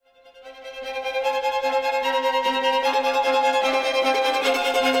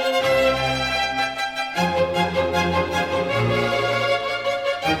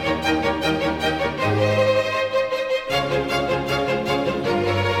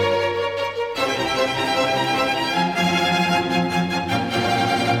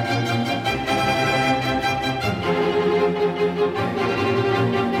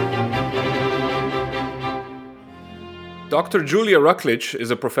Dr. Julia Rucklidge is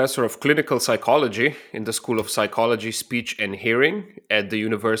a professor of clinical psychology in the School of Psychology, Speech and Hearing at the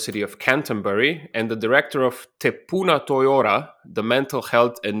University of Canterbury and the director of Puna Toiora, the Mental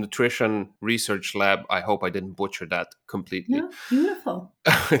Health and Nutrition Research Lab. I hope I didn't butcher that completely. No, beautiful.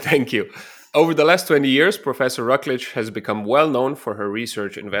 Thank you. Over the last 20 years, Professor Rucklidge has become well known for her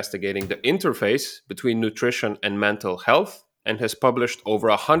research investigating the interface between nutrition and mental health and has published over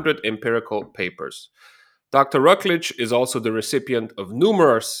 100 empirical papers. Dr. Rucklidge is also the recipient of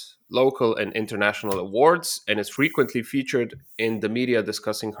numerous local and international awards and is frequently featured in the media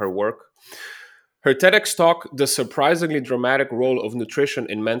discussing her work. Her TEDx talk, The Surprisingly Dramatic Role of Nutrition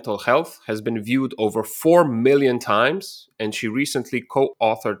in Mental Health, has been viewed over 4 million times, and she recently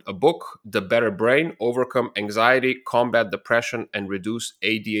co-authored a book, The Better Brain: Overcome Anxiety, Combat Depression, and Reduce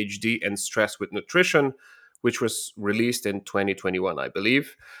ADHD and Stress with Nutrition, which was released in 2021, I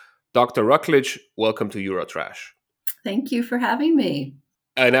believe. Dr. Rucklidge, welcome to Eurotrash. Thank you for having me.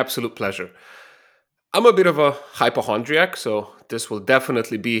 An absolute pleasure. I'm a bit of a hypochondriac, so this will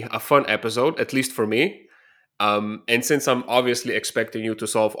definitely be a fun episode, at least for me. And since I'm obviously expecting you to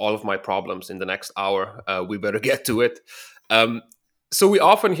solve all of my problems in the next hour, we better get to it. So we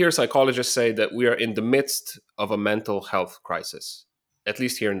often hear psychologists say that we are in the midst of a mental health crisis, at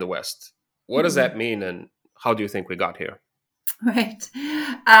least here in the West. What does that mean, and how do you think we got here? Right.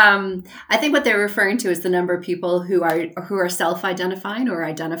 I think what they're referring to is the number of people who are self-identifying or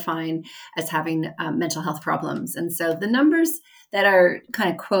identifying as having mental health problems. And so the numbers that are kind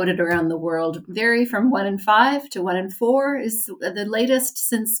of quoted around the world vary from 1 in 5 to 1 in 4 is the latest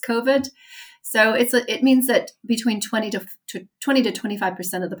since COVID. So it means that between 20 to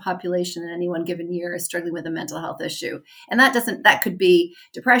 25% of the population in any one given year is struggling with a mental health issue. And that could be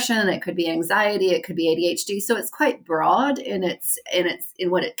depression, it could be anxiety, it could be ADHD. So it's quite broad in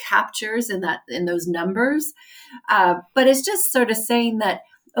what it captures in those numbers. But it's just sort of saying that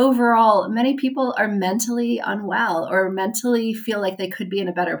overall, many people are mentally unwell or mentally feel like they could be in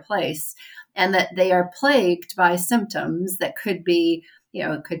a better place, and that they are plagued by symptoms that could be,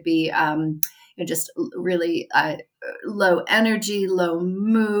 it could be just really low energy, low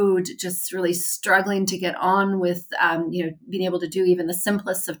mood, just really struggling to get on with, being able to do even the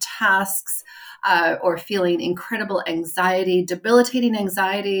simplest of tasks, or feeling incredible anxiety, debilitating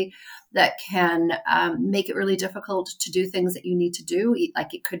anxiety that can make it really difficult to do things that you need to do.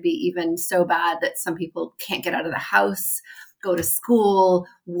 Like it could be even so bad that some people can't get out of the house, go to school,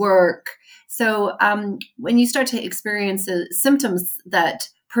 work. So when you start to experience symptoms that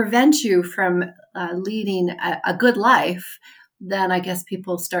prevent you from leading a good life, then I guess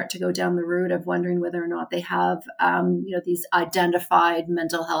people start to go down the route of wondering whether or not they have, these identified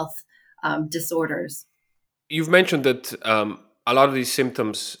mental health disorders. You've mentioned that a lot of these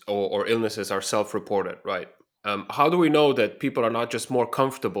symptoms or illnesses are self-reported, right? How do we know that people are not just more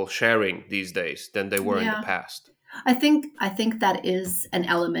comfortable sharing these days than they were in the past? I think that is an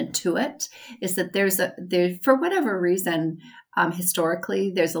element to it, is that there for whatever reason, historically,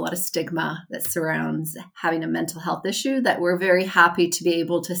 there's a lot of stigma that surrounds having a mental health issue, that we're very happy to be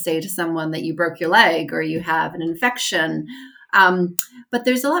able to say to someone that you broke your leg or you have an infection. But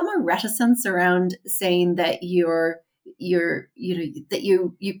there's a lot more reticence around saying that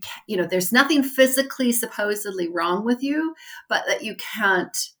there's nothing physically supposedly wrong with you, but that you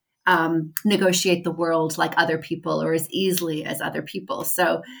can't negotiate the world like other people or as easily as other people.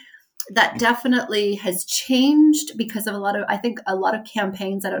 So that definitely has changed because of a lot of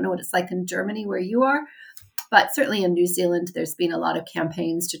campaigns. I don't know what it's like in Germany where you are, but certainly in New Zealand, there's been a lot of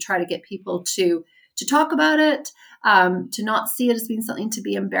campaigns to try to get people to talk about it, to not see it as being something to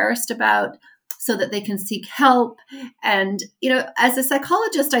be embarrassed about, so that they can seek help. And, as a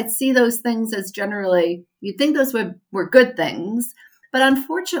psychologist, I'd see those things as generally, you'd think those were good things. But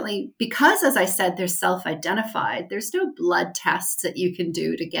unfortunately, because, as I said, they're self-identified, there's no blood tests that you can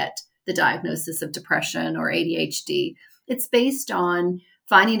do to get the diagnosis of depression or ADHD. It's based on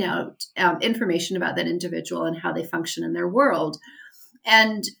finding out information about that individual and how they function in their world.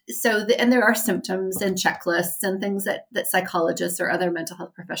 And so, and there are symptoms and checklists and things that psychologists or other mental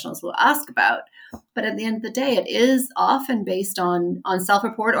health professionals will ask about. But at the end of the day, it is often based on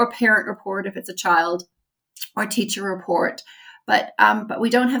self-report or parent report if it's a child, or teacher report. But we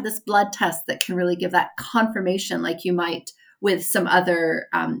don't have this blood test that can really give that confirmation like you might with some other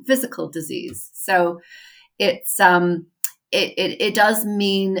physical disease. So it's it does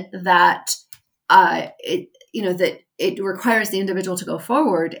mean that that it requires the individual to go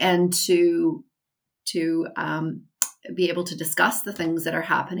forward and to be able to discuss the things that are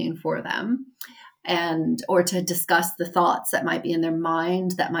happening for them, or to discuss the thoughts that might be in their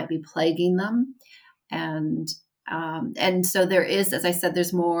mind that might be plaguing them. And And so there is, as I said,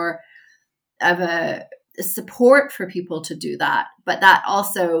 there's more of a support for people to do that. But that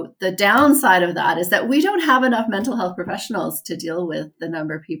also, the downside of that is that we don't have enough mental health professionals to deal with the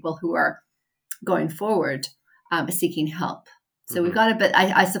number of people who are going forward seeking help. So we've got to, but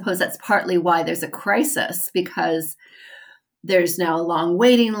I suppose that's partly why there's a crisis, because there's now long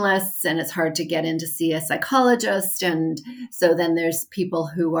waiting lists and it's hard to get in to see a psychologist. And so then there's people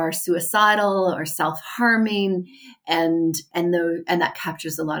who are suicidal or self-harming, and that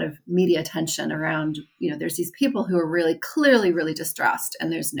captures a lot of media attention around, there's these people who are really clearly really distressed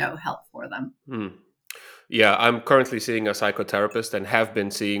and there's no help for them. Yeah, I'm currently seeing a psychotherapist and have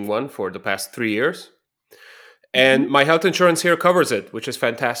been seeing one for the past 3 years. And my health insurance here covers it, which is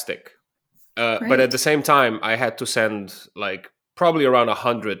fantastic. But at the same time, I had to send like probably around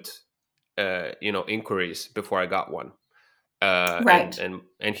 100, inquiries before I got one. Right.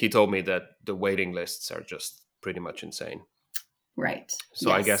 And he told me that the waiting lists are just pretty much insane. Right. So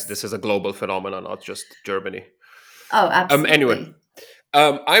yes. I guess this is a global phenomenon, not just Germany. Oh, absolutely. Anyway,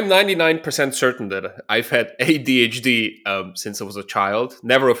 I'm 99% certain that I've had ADHD since I was a child.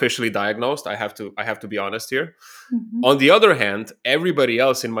 Never officially diagnosed. I have to be honest here. On the other hand, everybody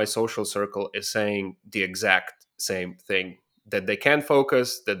else in my social circle is saying the exact same thing: that they can't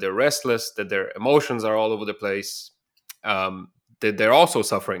focus, that they're restless, that their emotions are all over the place, that they're also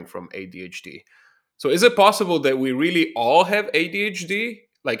suffering from ADHD. So is it possible that we really all have ADHD,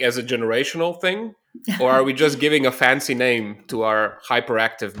 like as a generational thing? Or are we just giving a fancy name to our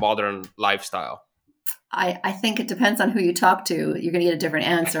hyperactive modern lifestyle? I think it depends on who you talk to. You're going to get a different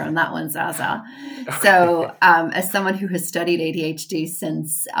answer on that one, Zaza. So as someone who has studied ADHD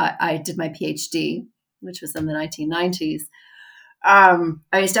since I did my PhD, which was in the 1990s,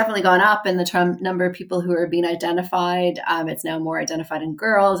 it's definitely gone up in the number of people who are being identified. It's now more identified in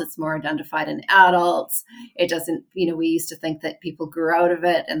girls. It's more identified in adults. It doesn't, we used to think that people grew out of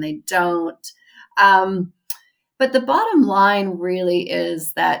it and they don't. But the bottom line really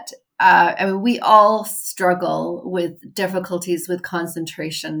is that we all struggle with difficulties with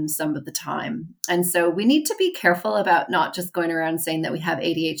concentration some of the time. And so we need to be careful about not just going around saying that we have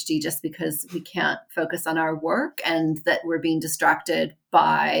ADHD just because we can't focus on our work and that we're being distracted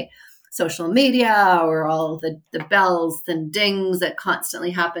by social media or all the bells and dings that constantly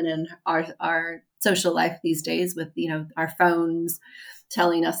happen in our social life these days with, our phones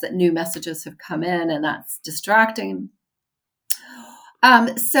telling us that new messages have come in, and that's distracting.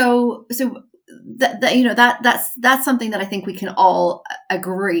 So that's something that I think we can all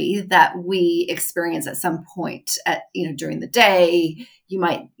agree that we experience at some point during the day. You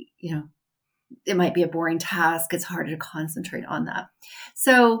might, it might be a boring task. It's harder to concentrate on that.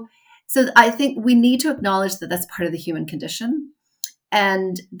 So I think we need to acknowledge that that's part of the human condition,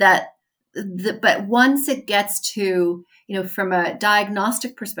 and that but once it gets to, from a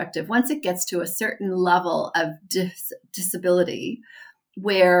diagnostic perspective, once it gets to a certain level of disability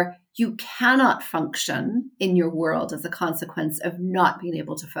where you cannot function in your world as a consequence of not being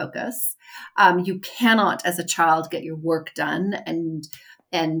able to focus, you cannot as a child get your work done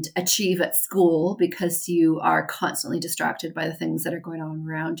and achieve at school because you are constantly distracted by the things that are going on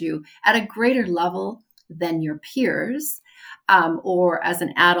around you at a greater level than your peers, or as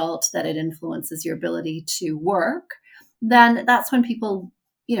an adult that it influences your ability to work, then that's when people,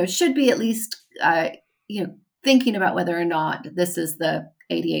 should be at least, thinking about whether or not this is the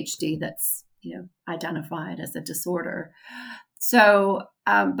ADHD that's, identified as a disorder. So,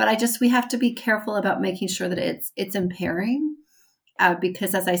 but we have to be careful about making sure that it's impairing,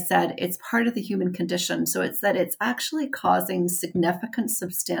 because as I said, it's part of the human condition. So it's actually causing significant,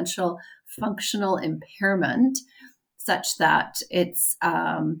 substantial functional impairment such that it's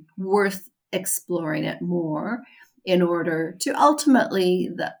worth exploring it more in order to ultimately,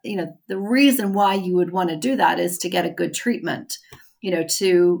 the reason why you would want to do that is to get a good treatment,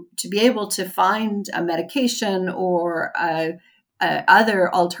 to be able to find a medication or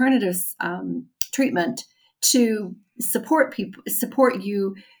other alternatives treatment to support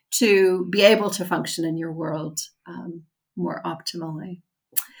you to be able to function in your world more optimally.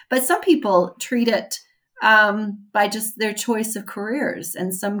 But some people treat it by just their choice of careers,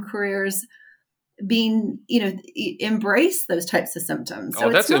 and some careers being, embrace those types of symptoms. So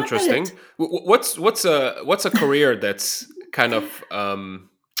that's interesting. What's a career that's kind of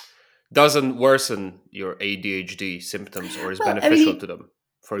doesn't worsen your ADHD symptoms or is beneficial to them?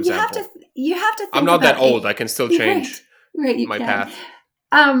 For example, you have to think I'm not that old. I can still change my path.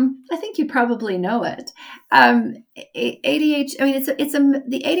 I think you probably know it. ADHD. I mean,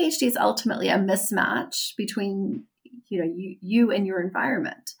 the ADHD is ultimately a mismatch between you and your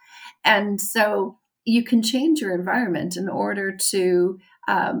environment, and so you can change your environment in order to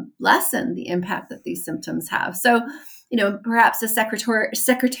lessen the impact that these symptoms have. So, perhaps a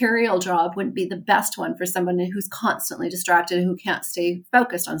secretarial job wouldn't be the best one for someone who's constantly distracted and who can't stay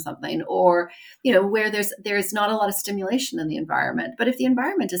focused on something, or, where there's not a lot of stimulation in the environment. But if the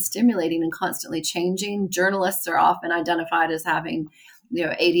environment is stimulating and constantly changing, journalists are often identified as having,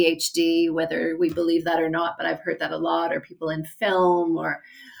 ADHD, whether we believe that or not, but I've heard that a lot, or people in film, or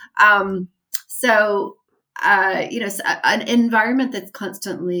so an environment that's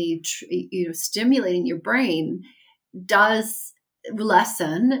constantly, stimulating your brain does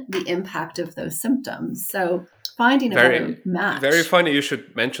lessen the impact of those symptoms. So finding a better match. Very funny you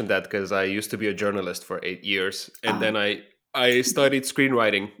should mention that, because I used to be a journalist for 8 years, and then I studied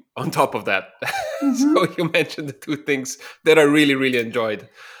screenwriting on top of that. Mm-hmm. So you mentioned the two things that I really, really enjoyed.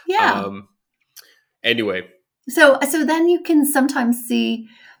 Yeah. Anyway. So then you can sometimes see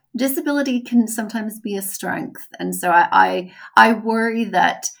disability can sometimes be a strength. And so I worry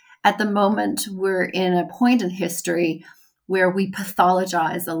that at the moment we're in a point in history where we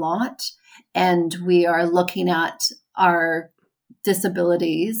pathologize a lot, and we are looking at our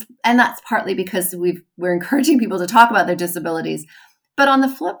disabilities. And that's partly because we're encouraging people to talk about their disabilities. But on the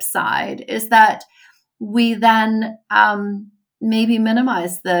flip side is that we then maybe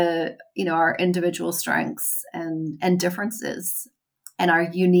minimize our individual strengths and differences and our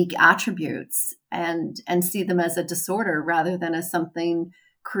unique attributes, and see them as a disorder rather than as something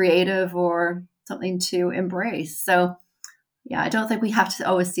creative or something to embrace. So, yeah, I don't think we have to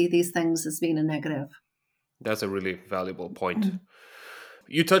always see these things as being a negative. That's a really valuable point. Mm-hmm.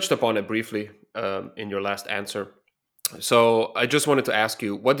 You touched upon it briefly in your last answer. So I just wanted to ask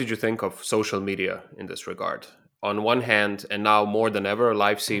you, what did you think of social media in this regard? On one hand, and now more than ever,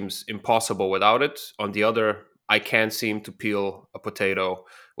 life seems impossible without it. On the other, I can't seem to peel a potato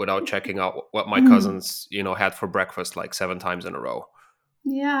without checking out what my cousins, had for breakfast like 7 times in a row.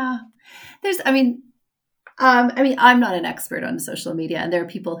 Yeah. I'm not an expert on social media, and there are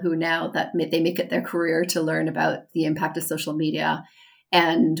people who now that they make it their career to learn about the impact of social media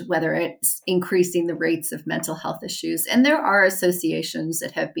and whether it's increasing the rates of mental health issues. And there are associations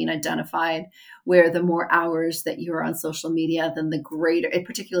that have been identified where the more hours that you're on social media, then the greater,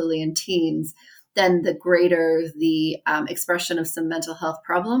 particularly in teens, then the greater the expression of some mental health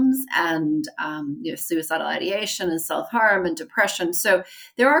problems and suicidal ideation and self-harm and depression. So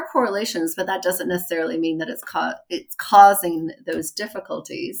there are correlations, but that doesn't necessarily mean that it's causing those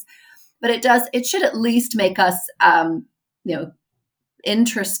difficulties. But it should at least make us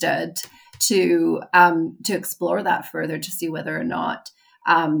interested to explore that further, to see whether or not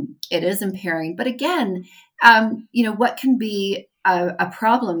it is impairing. But again, what can be a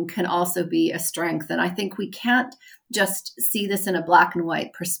problem can also be a strength. And I think we can't just see this in a black and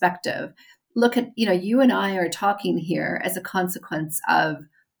white perspective. Look at, you and I are talking here as a consequence of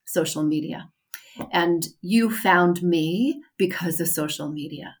social media. And you found me because of social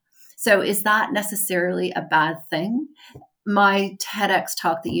media. So is that necessarily a bad thing? My TEDx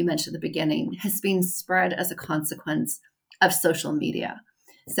talk that you mentioned at the beginning has been spread as a consequence of social media.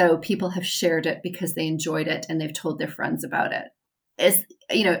 So people have shared it because they enjoyed it and they've told their friends about it.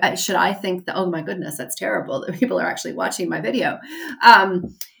 Should I think that, oh my goodness, that's terrible that people are actually watching my video?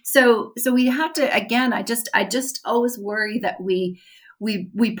 So we have to, again, I just always worry that we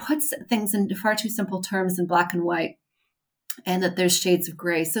put things into far too simple terms in black and white, and that there's shades of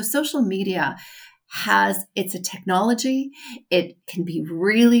gray. So social media it's a technology. It can be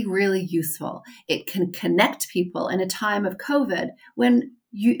really, really useful. It can connect people in a time of COVID when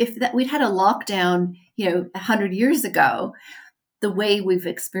we'd had a lockdown, 100 years ago, the way we've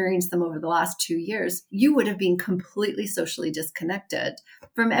experienced them over the last 2 years, you would have been completely socially disconnected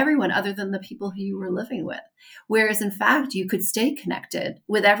from everyone other than the people who you were living with. Whereas in fact, you could stay connected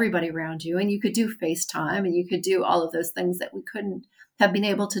with everybody around you, and you could do FaceTime, and you could do all of those things that we couldn't have been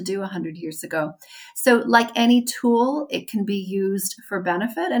able to do 100 years ago. So like any tool, it can be used for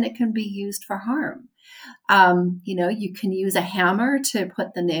benefit and it can be used for harm. You can use a hammer to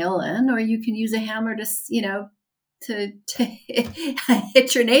put the nail in, or you can use a hammer to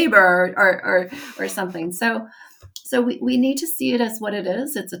hit your neighbor or something. So we need to see it as what it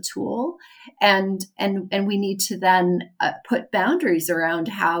is. It's a tool, and we need to then put boundaries around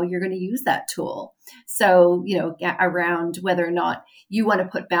how you're going to use that tool. So around whether or not you want to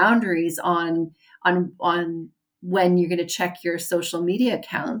put boundaries on when you're going to check your social media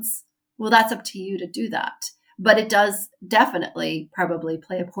accounts. Well, that's up to you to do that. But it does definitely probably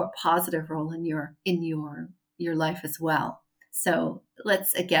play a positive role in your life as well. So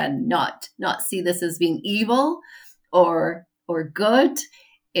let's again not see this as being evil or good.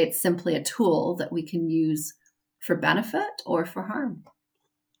 It's simply a tool that we can use for benefit or for harm.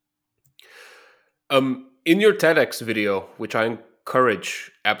 In your TEDx video, which I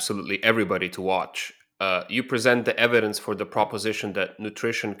encourage absolutely everybody to watch, you present the evidence for the proposition that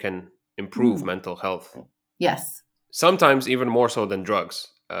nutrition can improve mental health. Yes. Sometimes even more so than drugs.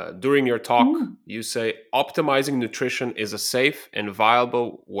 During your talk, Mm. you say optimizing nutrition is a safe and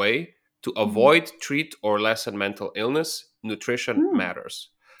viable way to avoid, treat, or lessen mental illness. Nutrition matters.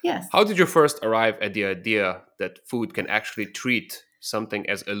 Yes. How did you first arrive at the idea that food can actually treat something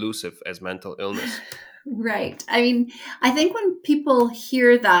as elusive as mental illness? Right. I mean, I think when people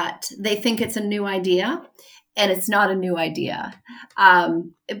hear that, they think it's a new idea, and it's not a new idea.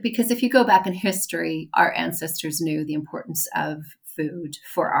 Because if you go back in history, our ancestors knew the importance of food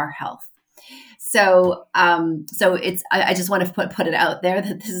for our health. So, I just want to put it out there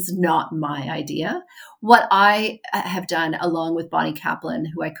that this is not my idea. What I have done, along with Bonnie Kaplan,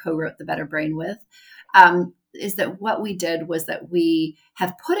 who I co-wrote The Better Brain with, is that what we did was that we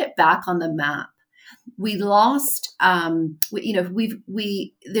have put it back on the map. We lost, there's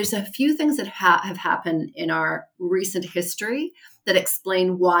a few things that have happened in our recent history that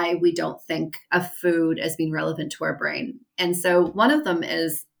explain why we don't think of food as being relevant to our brain. And so one of them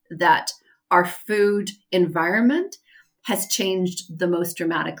is that our food environment has changed the most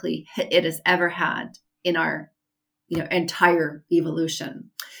dramatically it has ever had in our entire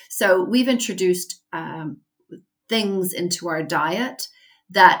evolution. So we've introduced things into our diet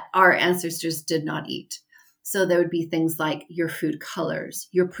that our ancestors did not eat. So there would be things like your food colors,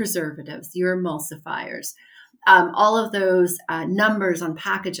 your preservatives, your emulsifiers, all of those numbers on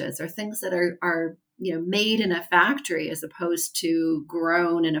packages are things that are made in a factory as opposed to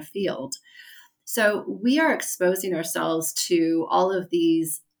grown in a field. So we are exposing ourselves to all of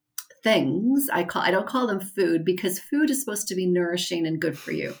these things. I don't call them food, because food is supposed to be nourishing and good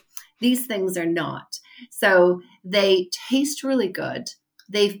for you. These things are not. So they taste really good.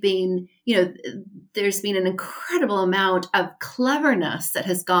 They've been, there's been an incredible amount of cleverness that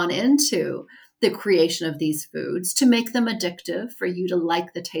has gone into the creation of these foods to make them addictive, for you to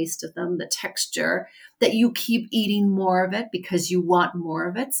like the taste of them, the texture, that you keep eating more of it because you want more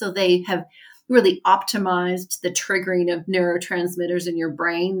of it. So they have really optimized the triggering of neurotransmitters in your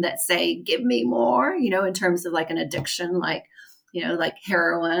brain that say, give me more, in terms of like an addiction, like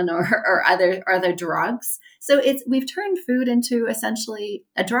heroin or other drugs. So we've turned food into essentially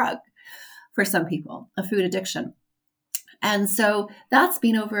a drug for some people, a food addiction. And so that's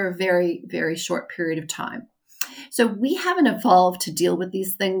been over a very, very short period of time. So we haven't evolved to deal with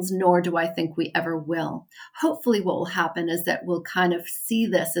these things, nor do I think we ever will. Hopefully what will happen is that we'll kind of see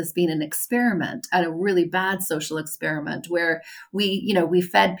this as being an experiment, and a really bad social experiment, where we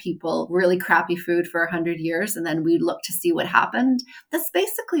fed people really crappy food for 100 years, and then we look to see what happened. That's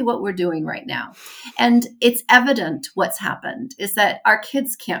basically what we're doing right now. And it's evident what's happened is that our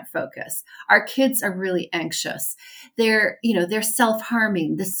kids can't focus. Our kids are really anxious. They're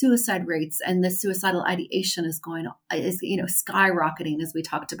self-harming. The suicide rates and the suicidal ideation is skyrocketing, as we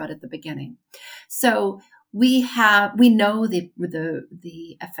talked about at the beginning. So we know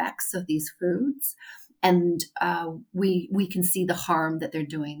the effects of these foods, and we can see the harm that they're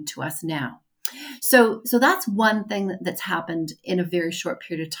doing to us now. So that's one thing that's happened in a very short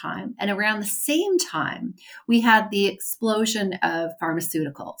period of time. And around the same time, we had the explosion of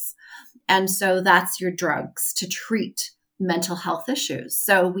pharmaceuticals. And so that's your drugs to treat mental health issues.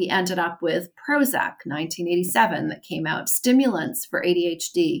 So we ended up with Prozac, 1987, that came out. Stimulants for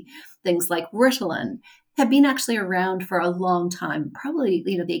ADHD, things like Ritalin, have been actually around for a long time. Probably,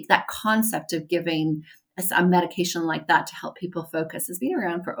 that concept of giving a medication like that to help people focus has been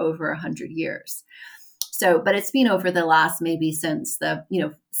around for over 100 years. So, but it's been over the last, maybe since the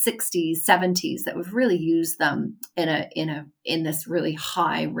 60s, 70s, that we've really used them in this really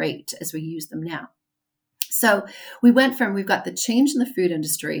high rate as we use them now. So we've got the change in the food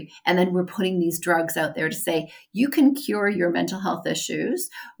industry, and then we're putting these drugs out there to say, you can cure your mental health issues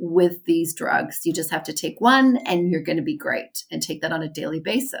with these drugs. You just have to take one and you're going to be great, and take that on a daily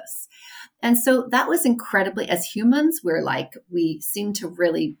basis. And so that was incredibly, as humans, we seem to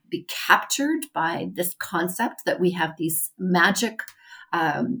really be captured by this concept that we have these magic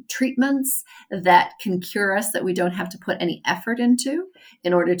treatments that can cure us, that we don't have to put any effort into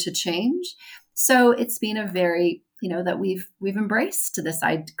in order to change. So it's been a very, that we've embraced this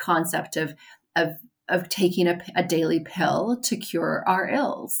concept of taking a daily pill to cure our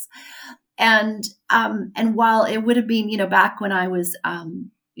ills. And while it would have been, back when I was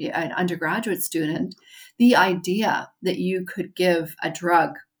an undergraduate student, the idea that you could give a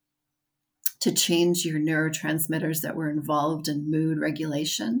drug to change your neurotransmitters that were involved in mood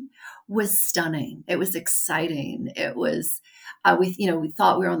regulation was stunning. It was exciting. It was, we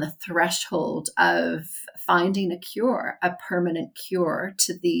thought we were on the threshold of finding a cure, a permanent cure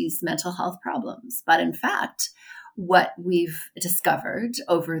to these mental health problems. But in fact, what we've discovered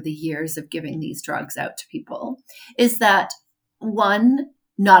over the years of giving these drugs out to people is that, one,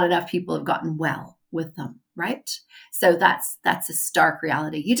 not enough people have gotten well with them, right? So that's a stark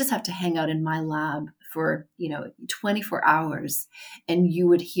reality. You just have to hang out in my lab for 24 hours, and you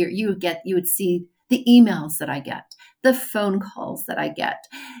would see the emails that I get, the phone calls that I get,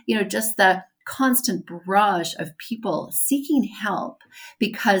 just the constant barrage of people seeking help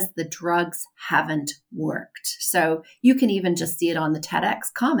because the drugs haven't worked. So you can even just see it on the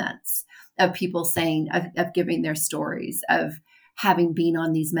TEDx comments of people saying, of giving their stories of having been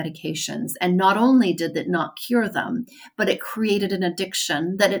on these medications. And not only did it not cure them, but it created an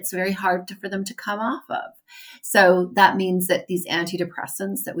addiction that it's very hard for them to come off of. So that means that these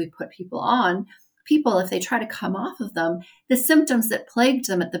antidepressants that we put people on, if they try to come off of them, the symptoms that plagued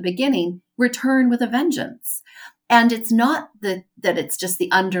them at the beginning return with a vengeance. And it's not that it's just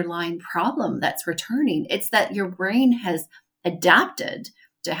the underlying problem that's returning. It's that your brain has adapted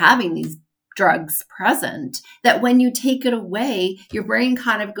to having these drugs present, that when you take it away, your brain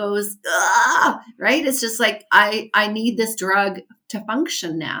kind of goes, right? It's just like, I need this drug to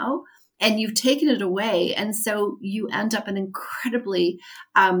function now. And you've taken it away. And so you end up in incredibly,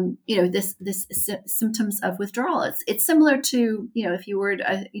 this symptoms of withdrawal. It's similar to, if you were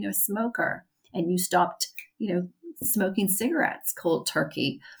a smoker and you stopped, smoking cigarettes cold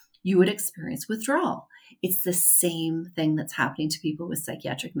turkey, you would experience withdrawal. It's the same thing that's happening to people with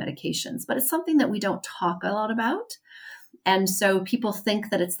psychiatric medications, but it's something that we don't talk a lot about. And so people think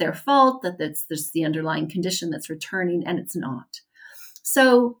that it's their fault, that there's the underlying condition that's returning, and it's not.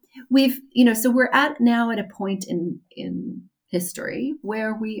 So we're at a point in history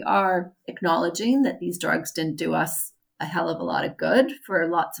where we are acknowledging that these drugs didn't do us a hell of a lot of good for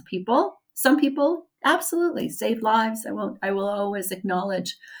lots of people. Some people absolutely saved lives. I will always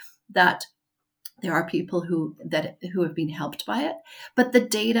acknowledge that there are people who have been helped by it, but the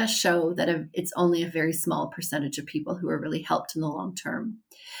data show that it's only a very small percentage of people who are really helped in the long term.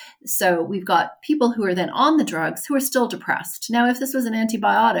 So we've got people who are then on the drugs who are still depressed. Now, if this was an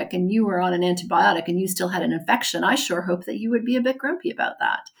antibiotic and you were on an antibiotic and you still had an infection, I sure hope that you would be a bit grumpy about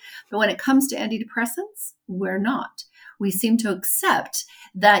that. But when it comes to antidepressants, we're not. We seem to accept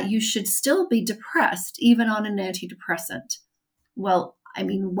that you should still be depressed even on an antidepressant. Well, I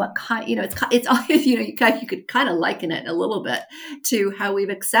mean, what kind, you could kind of liken it a little bit to how we've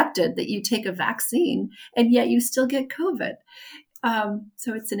accepted that you take a vaccine and yet you still get COVID.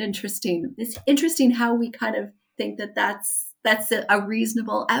 So it's interesting how we kind of think that that's a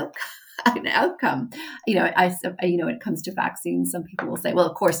reasonable outcome. When it comes to vaccines, some people will say, well,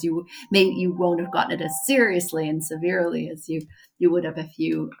 of course you won't have gotten it as seriously and severely as you would have if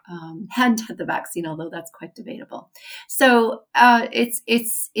you hadn't had the vaccine, although that's quite debatable. So it's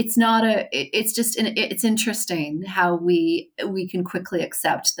interesting how we can quickly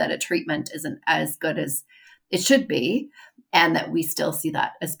accept that a treatment isn't as good as it should be, and that we still see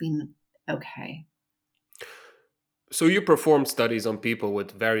that as being okay. So you performed studies on people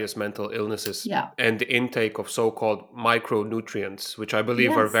with various mental illnesses and the intake of so-called micronutrients, which I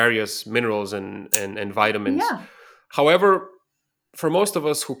believe are various minerals and vitamins. Yeah. However, for most of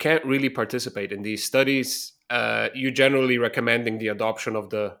us who can't really participate in these studies, you're generally recommending the adoption of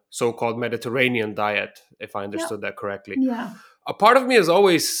the so-called Mediterranean diet, if I understood that correctly. Yeah. A part of me is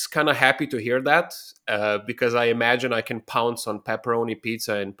always kind of happy to hear that because I imagine I can pounce on pepperoni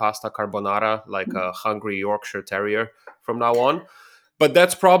pizza and pasta carbonara like a hungry Yorkshire Terrier from now on. But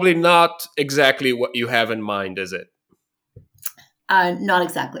that's probably not exactly what you have in mind, is it? Not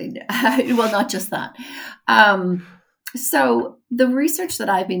exactly. Well, not just that. So the research that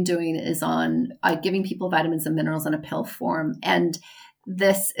I've been doing is on giving people vitamins and minerals in a pill form. And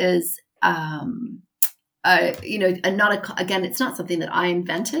this is... it's not something that I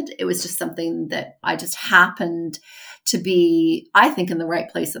invented. It was just something that I just happened to be, I think, in the right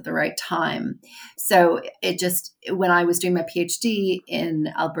place at the right time. So when I was doing my PhD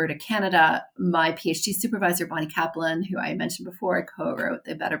in Alberta, Canada, my PhD supervisor, Bonnie Kaplan, who I mentioned before, I co-wrote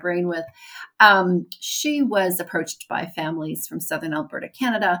The Better Brain with, she was approached by families from Southern Alberta,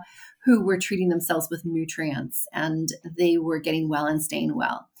 Canada, who were treating themselves with nutrients, and they were getting well and staying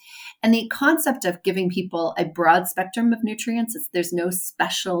well. And the concept of giving people a broad spectrum of nutrients, there's no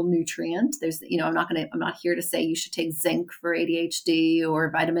special nutrient. I'm not here to say you should take zinc for ADHD or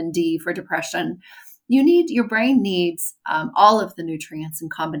vitamin D for depression. your brain needs all of the nutrients in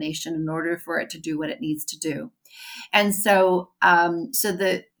combination in order for it to do what it needs to do. And so,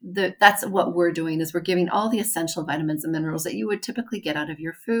 that's what we're doing, is we're giving all the essential vitamins and minerals that you would typically get out of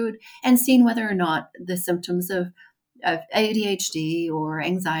your food, and seeing whether or not the symptoms of ADHD or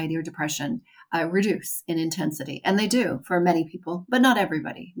anxiety or depression reduce in intensity. And they do for many people, but not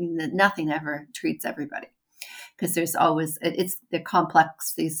everybody. I mean, nothing ever treats everybody, because there's always, they're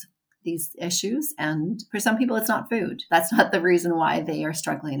complex, these issues. And for some people, it's not food. That's not the reason why they are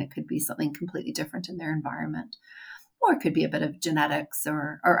struggling. It could be something completely different in their environment, or it could be a bit of genetics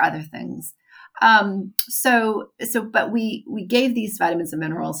or other things. But we gave these vitamins and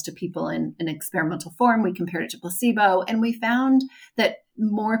minerals to people in an experimental form. We compared it to placebo, and we found that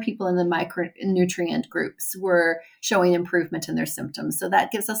more people in the micronutrient groups were showing improvement in their symptoms. So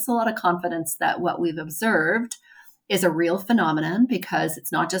that gives us a lot of confidence that what we've observed is a real phenomenon, because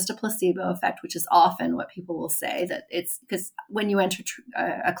it's not just a placebo effect, which is often what people will say, that it's because when you enter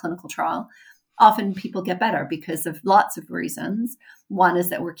a clinical trial, often people get better because of lots of reasons. One is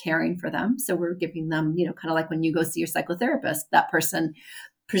that we're caring for them. So we're giving them, kind of like when you go see your psychotherapist, that person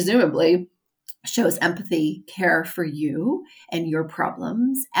presumably shows empathy, care for you and your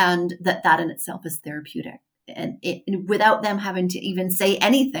problems, and that in itself is therapeutic. And without them having to even say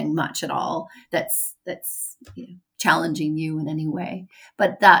anything much at all, that's challenging you in any way.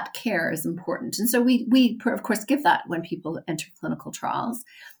 But that care is important. And so we of course give that when people enter clinical trials.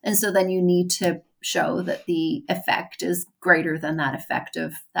 And so then you need to show that the effect is greater than that effect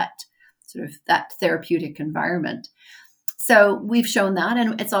of that sort of that therapeutic environment. So we've shown that,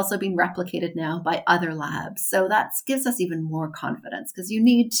 and it's also being replicated now by other labs. So that gives us even more confidence, because you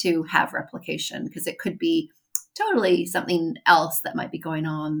need to have replication, because it could be totally something else that might be going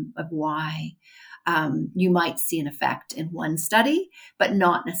on, of why you might see an effect in one study, but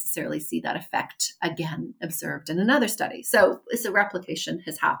not necessarily see that effect again observed in another study. So replication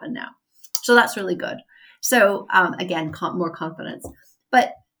has happened now. So that's really good. So again, more confidence.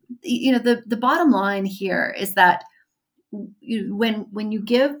 But the bottom line here is that when you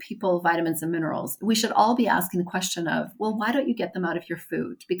give people vitamins and minerals, we should all be asking the question of, well, why don't you get them out of your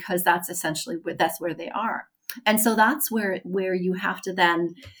food? Because that's essentially that's where they are. And so that's where you have to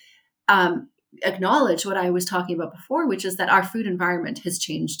then acknowledge what I was talking about before, which is that our food environment has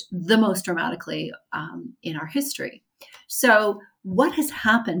changed the most dramatically in our history. So what has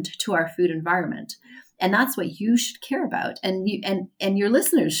happened to our food environment? And that's what you should care about, and your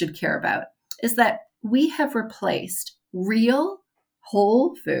listeners should care about, is that we have replaced real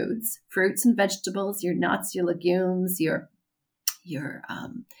whole foods, fruits and vegetables, your nuts, your legumes, your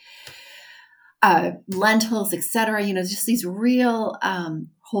lentils, etc. Just these real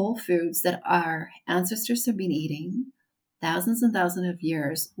whole foods that our ancestors have been eating thousands and thousands of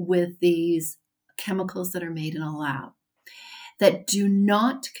years, with these chemicals that are made in a lab that do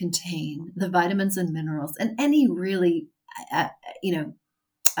not contain the vitamins and minerals and any really,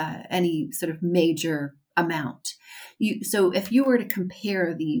 any sort of major amount. So if you were to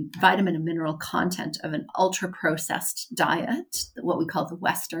compare the vitamin and mineral content of an ultra-processed diet, what we call the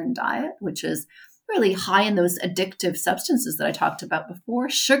Western diet, which is really high in those addictive substances that I talked about before,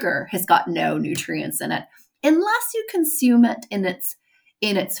 sugar has got no nutrients in it unless you consume it in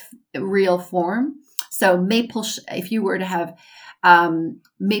its real form. So if you were to have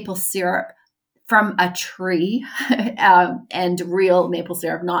maple syrup from a tree, and real maple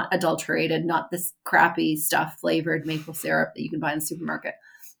syrup, not adulterated, not this crappy stuff flavored maple syrup that you can buy in the supermarket,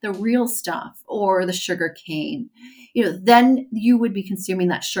 the real stuff, or the sugar cane, then you would be consuming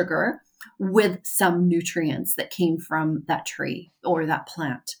that sugar with some nutrients that came from that tree or that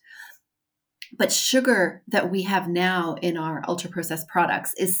plant. But sugar that we have now in our ultra-processed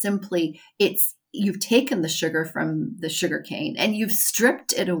products is simply, you've taken the sugar from the sugar cane and you've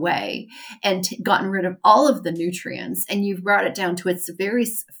stripped it away and gotten rid of all of the nutrients, and you've brought it down to its very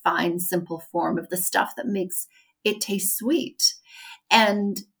fine, simple form of the stuff that makes it taste sweet.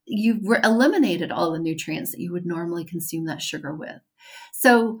 And you've eliminated all the nutrients that you would normally consume that sugar with.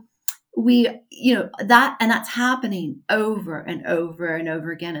 So that's happening over and over and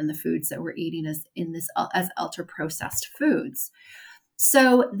over again in the foods that we're eating as ultra processed foods.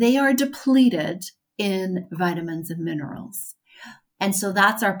 So they are depleted in vitamins and minerals. And so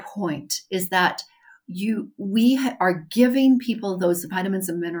that's our point, is that we are giving people those vitamins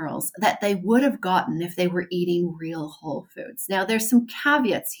and minerals that they would have gotten if they were eating real whole foods. Now, there's some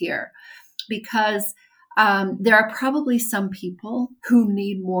caveats here, because there are probably some people who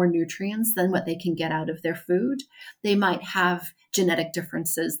need more nutrients than what they can get out of their food. They might have genetic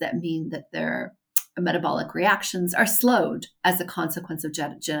differences that mean that their metabolic reactions are slowed as a consequence of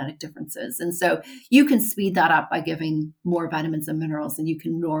genetic differences. And so you can speed that up by giving more vitamins and minerals, and you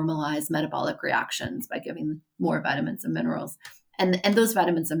can normalize metabolic reactions by giving more vitamins and minerals. And those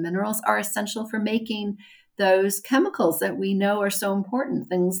vitamins and minerals are essential for making those chemicals that we know are so important,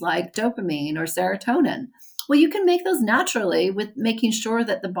 things like dopamine or serotonin. Well, you can make those naturally with making sure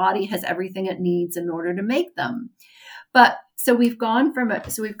that the body has everything it needs in order to make them. But so we've gone from a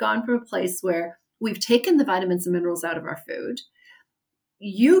place where we've taken the vitamins and minerals out of our food.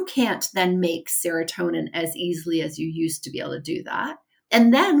 You can't then make serotonin as easily as you used to be able to do that.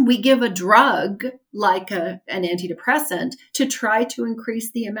 And then we give a drug like an antidepressant to try to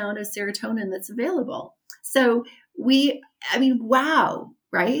increase the amount of serotonin that's available. So wow,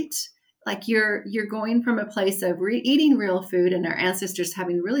 right? Like you're going from a place of eating real food and our ancestors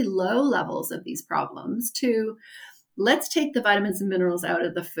having really low levels of these problems to let's take the vitamins and minerals out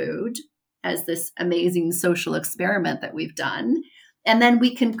of the food as this amazing social experiment that we've done. And then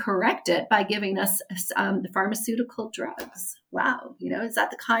we can correct it by giving us the pharmaceutical drugs. Wow. Is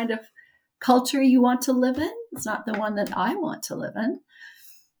that the kind of culture you want to live in? It's not the one that I want to live in.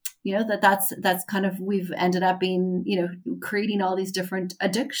 That's kind of, we've ended up being, creating all these different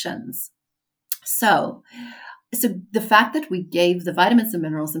addictions. So the fact that we gave the vitamins and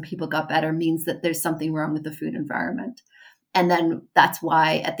minerals and people got better means that there's something wrong with the food environment. And then that's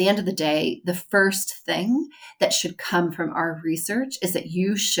why at the end of the day, the first thing that should come from our research is that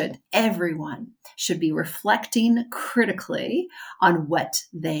everyone should be reflecting critically on what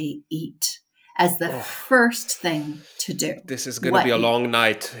they eat as the first thing to do. This is going to be a long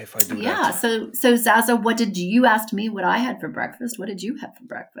night if I do that. Yeah. So Zaza, you asked me what I had for breakfast. What did you have for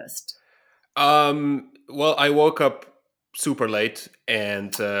breakfast? Well, I woke up super late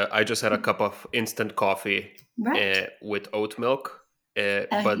and I just had a cup of instant coffee with oat milk.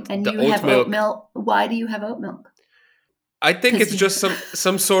 But the you have oat milk. Why do you have oat milk? I think it's just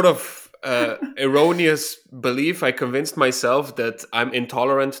some sort of erroneous belief. I convinced myself that I'm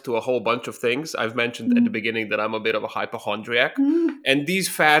intolerant to a whole bunch of things. I've mentioned at the beginning that I'm a bit of a hypochondriac, and these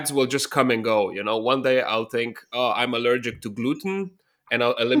fads will just come and go. One day I'll think, oh, I'm allergic to gluten, and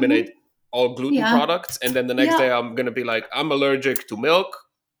I'll eliminate all gluten products, and then the next day I'm going to be like, I'm allergic to milk,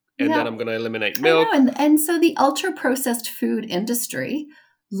 and then I'm going to eliminate milk. I know, and so the ultra-processed food industry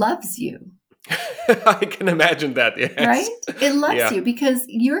loves you. I can imagine that, yes. Right? It loves you because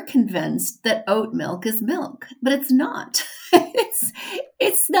you're convinced that oat milk is milk, but it's not.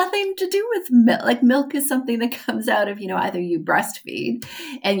 It's nothing to do with milk. Like milk is something that comes out of, either you breastfeed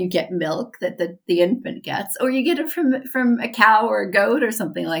and you get milk that the infant gets, or you get it from a cow or a goat or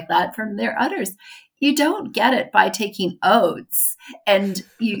something like that from their udders. You don't get it by taking oats and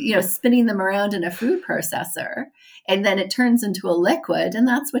you spinning them around in a food processor, and then it turns into a liquid, and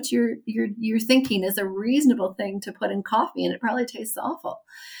that's what you're thinking is a reasonable thing to put in coffee, and it probably tastes awful.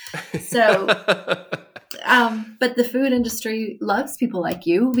 So, but the food industry loves people like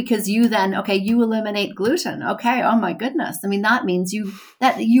you because you eliminate gluten. Okay, oh my goodness. I mean, that means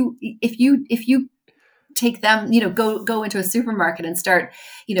if you take them, go into a supermarket and start,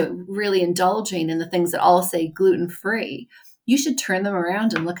 really indulging in the things that all say gluten-free, you should turn them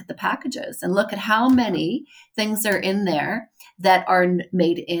around and look at the packages and look at how many things are in there that are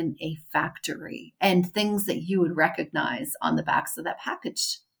made in a factory and things that you would recognize on the backs of that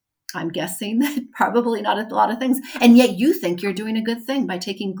package. I'm guessing that probably not a lot of things. And yet you think you're doing a good thing by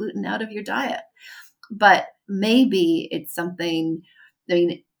taking gluten out of your diet. But maybe it's something,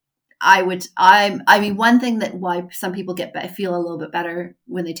 one thing that why some people feel a little bit better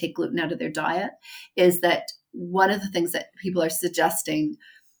when they take gluten out of their diet is that one of the things that people are suggesting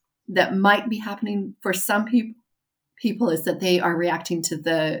that might be happening for some people is that they are reacting to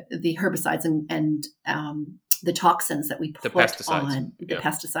the herbicides and the toxins that we put on the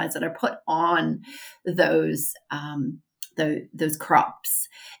pesticides that are put on those crops,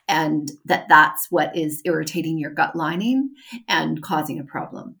 and that's what is irritating your gut lining and causing a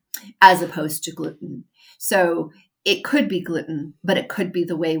problem, as opposed to gluten. So it could be gluten, but it could be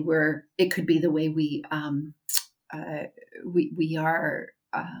the way we are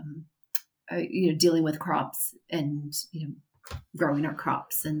dealing with crops and growing our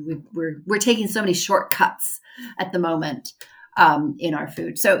crops, and we're taking so many shortcuts at the moment in our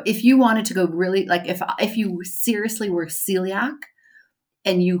food. So if you wanted to go really, like if you seriously were celiac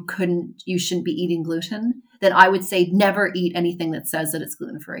and you shouldn't be eating gluten, then I would say never eat anything that says that it's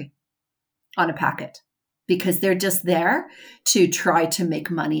gluten-free on a packet, because they're just there to try to make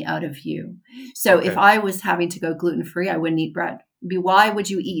money out of you. So if I was having to go gluten-free, I wouldn't eat bread. Why would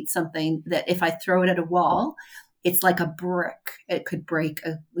you eat something that if I throw it at a wall, it's like a brick. It could break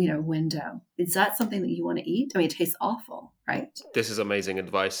a window. Is that something that you want to eat? I mean, it tastes awful, right? This is amazing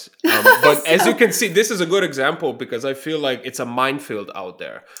advice. But as you So can see, this is a good example because I feel like it's a minefield out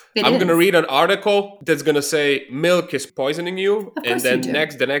there. it I'm going to is. read an article that's going to say milk is poisoning you. Of And course you then do.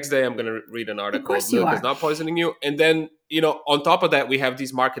 the next day, I'm going to read an Of article, course you milk is are. not poisoning you. And then, on top of that, we have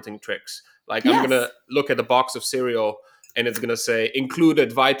these marketing tricks. Like I'm going Yes, to look at the box of cereal and it's going to say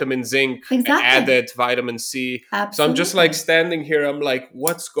included vitamin zinc, exactly. added vitamin C. So I'm just like Absolutely. standing here. I'm like,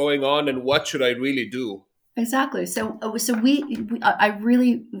 what's going on and what should I really do? Exactly. So I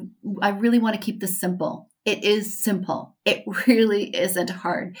really want to keep this simple. It is simple. It really isn't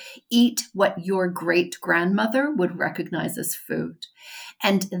hard. Eat what your great grandmother would recognize as food.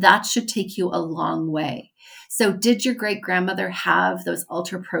 And that should take you a long way. So did your great grandmother have those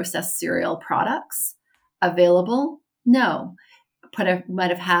ultra processed cereal products available? No. But I might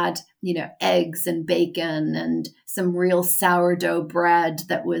have had, eggs and bacon and some real sourdough bread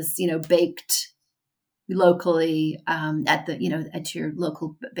that was, baked locally at your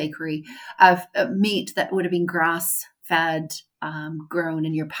local bakery, of meat that would have been grass fed, grown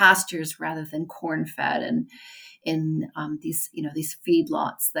in your pastures rather than corn fed and in these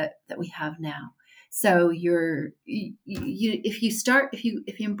feedlots that we have now. So if you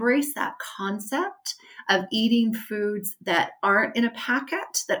embrace that concept of eating foods that aren't in a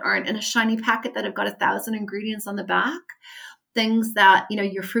packet, that aren't in a shiny packet that have got 1,000 ingredients on the back, things that,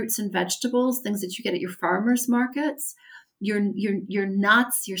 your fruits and vegetables, things that you get at your farmers markets, your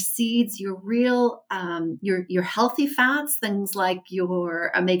nuts, your seeds, your real your healthy fats, things like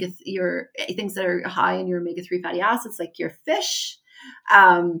your things that are high in your omega-3 fatty acids, like your fish,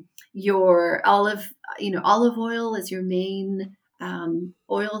 your olive oil is your main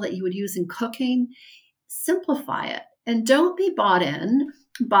oil that you would use in cooking. Simplify it and don't be bought in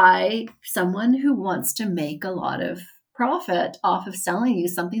by someone who wants to make a lot of profit off of selling you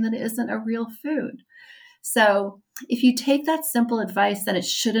something that isn't a real food. So if you take that simple advice, then it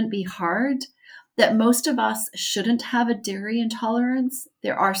shouldn't be hard, that most of us shouldn't have a dairy intolerance.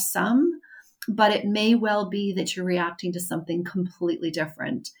 There are some, but it may well be that you're reacting to something completely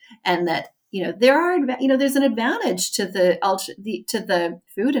different, and that there's an advantage to the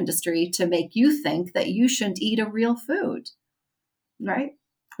food industry to make you think that you shouldn't eat a real food, right?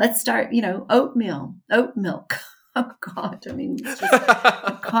 Let's start, oat milk. Oh God, I mean, it's just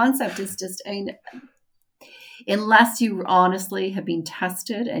the concept is just, unless you honestly have been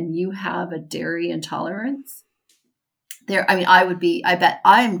tested and you have a dairy intolerance,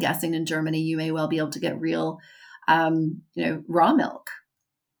 I'm guessing in Germany, you may well be able to get real, raw milk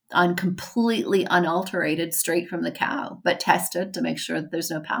completely unalterated straight from the cow, but tested to make sure that there's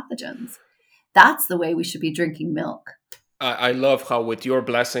no pathogens. That's the way we should be drinking milk. I love how with your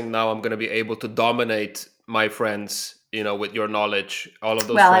blessing now I'm going to be able to dominate my friends, with your knowledge. All of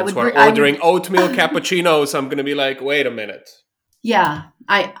those Well, friends who are ordering oatmeal cappuccinos, I'm going to be like, wait a minute. Yeah,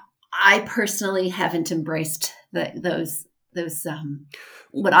 I personally haven't embraced those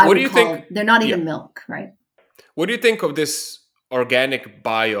what I What do would you call, think? they're not Yeah. even milk, right? What do you think of this organic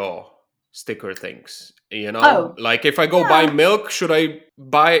bio sticker things? Oh, Like if I go buy yeah. milk, should I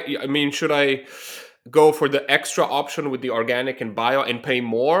go for the extra option with the organic and bio and pay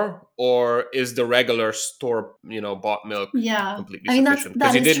more, or is the regular store, bought milk Yeah. completely I mean, sufficient?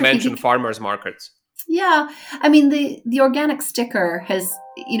 Because that you is did mention tricky. farmers markets. Yeah. I mean, the organic sticker has,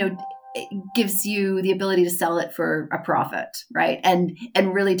 it gives you the ability to sell it for a profit, right? And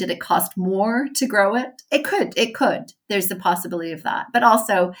really, did it cost more to grow it? It could. There's the possibility of that. But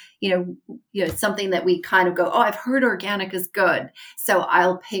also, something that we kind of go, oh, I've heard organic is good, so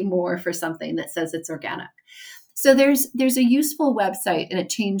I'll pay more for something that says it's organic. So there's a useful website, and it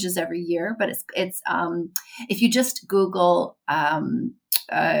changes every year, but it's if you just Google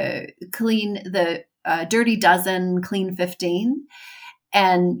clean the Dirty Dozen Clean 15,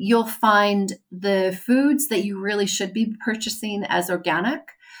 and you'll find the foods that you really should be purchasing as organic,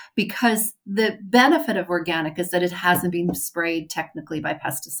 because the benefit of organic is that it hasn't been sprayed technically by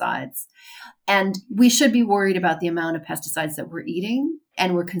pesticides. And we should be worried about the amount of pesticides that we're eating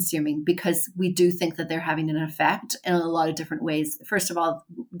and we're consuming, because we do think that they're having an effect in a lot of different ways. First of all,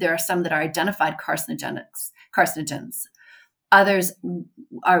 there are some that are identified carcinogens. Others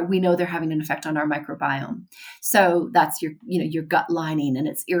we know they're having an effect on our microbiome. So that's your gut lining, and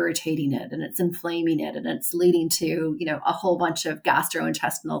it's irritating it, and it's inflaming it, and it's leading to, a whole bunch of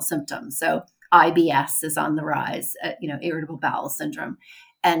gastrointestinal symptoms. So IBS is on the rise, irritable bowel syndrome.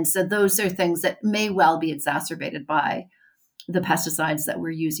 And so those are things that may well be exacerbated by the pesticides that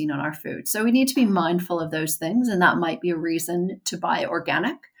we're using on our food. So we need to be mindful of those things, and that might be a reason to buy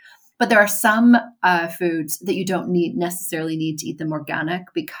organic. But there are some foods that you don't necessarily need to eat them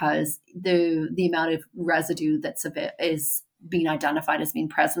organic, because the amount of residue that's of it is being identified as being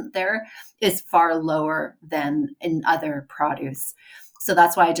present there is far lower than in other produce. So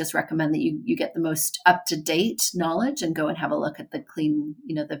that's why I just recommend that you get the most up-to-date knowledge and go and have a look at the clean,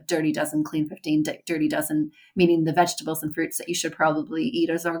 the Dirty Dozen, Clean 15, Dirty Dozen, meaning the vegetables and fruits that you should probably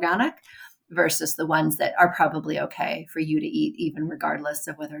eat as organic versus the ones that are probably okay for you to eat, even regardless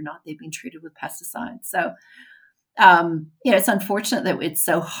of whether or not they've been treated with pesticides. So, it's unfortunate that it's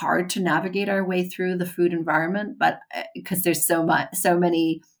so hard to navigate our way through the food environment, but because there's so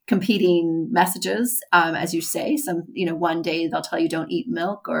many competing messages, as you say, one day they'll tell you don't eat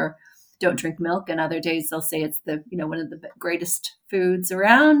milk or don't drink milk, and other days they'll say it's one of the greatest foods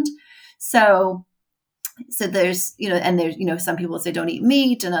around. So there's, and there's, some people say don't eat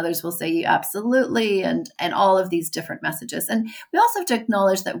meat, and others will say absolutely, and all of these different messages. And we also have to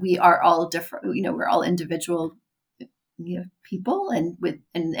acknowledge that we are all different, we're all individual people,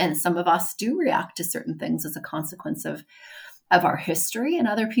 and some of us do react to certain things as a consequence of our history, and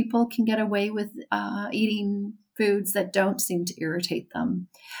other people can get away with eating foods that don't seem to irritate them.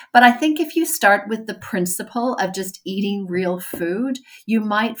 But I think if you start with the principle of just eating real food, you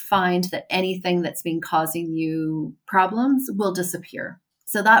might find that anything that's been causing you problems will disappear.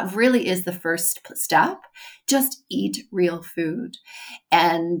 So that really is the first step. Just eat real food.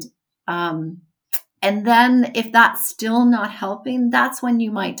 And then if that's still not helping, that's when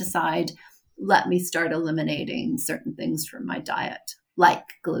you might decide, let me start eliminating certain things from my diet, like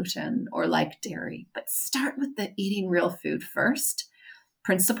gluten or like dairy. But start with the eating real food first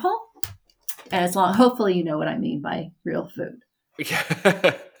principle. And hopefully you know what I mean by real food.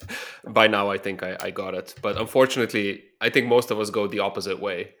 Yeah. By now, I think I got it. But unfortunately, I think most of us go the opposite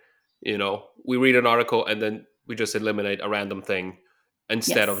way. We read an article and then we just eliminate a random thing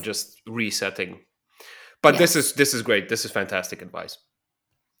instead of just resetting. But this is great. This is fantastic advice.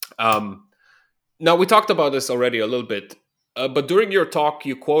 Now, we talked about this already a little bit, but during your talk,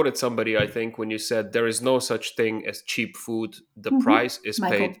 you quoted somebody, I think, when you said there is no such thing as cheap food. The price is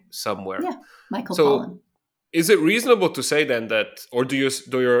paid somewhere. Yeah, Michael Pollan. Is it reasonable to say then that, or do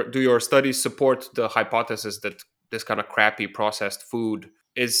your studies support the hypothesis that this kind of crappy processed food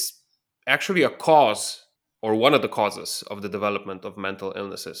is actually a cause or one of the causes of the development of mental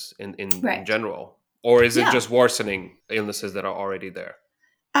illnesses in general? Or is it just worsening illnesses that are already there?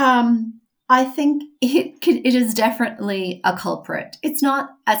 I think it is definitely a culprit. It's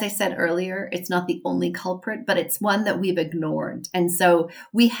not, as I said earlier, it's not the only culprit, but it's one that we've ignored. And so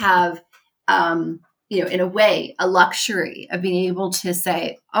we have, in a way, a luxury of being able to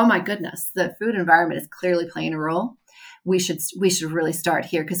say, oh my goodness, the food environment is clearly playing a role. We should really start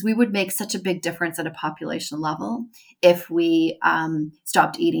here, because we would make such a big difference at a population level if we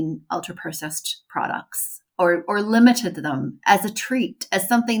stopped eating ultra-processed products. Or limited them as a treat, as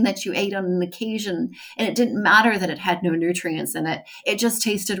something that you ate on an occasion, and it didn't matter that it had no nutrients in it. It just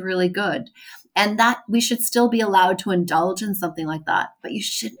tasted really good. And that we should still be allowed to indulge in something like that, but you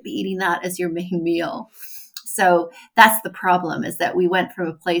shouldn't be eating that as your main meal. So that's the problem, is that we went from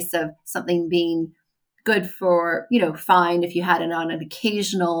a place of something being good for, fine if you had it on an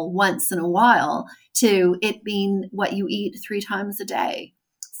occasional once in a while, to it being what you eat 3 times a day.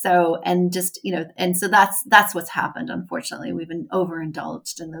 So, and just, and so that's what's happened. Unfortunately, we've been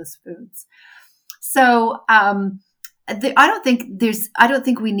overindulged in those foods. So, I don't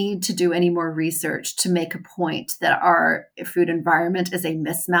think we need to do any more research to make a point that our food environment is a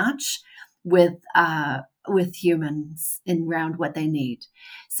mismatch with humans around what they need.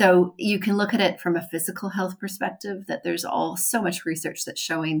 So you can look at it from a physical health perspective, that there's so much research that's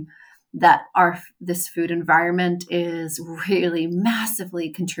showing that this food environment is really massively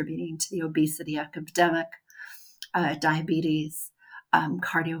contributing to the obesity epidemic, diabetes,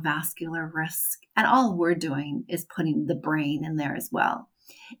 cardiovascular risk. And all we're doing is putting the brain in there as well.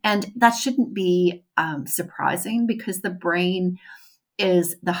 And that shouldn't be surprising, because the brain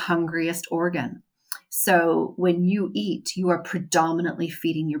is the hungriest organ. So when you eat, you are predominantly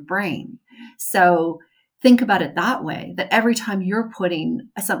feeding your brain. So think about it that way, that every time you're putting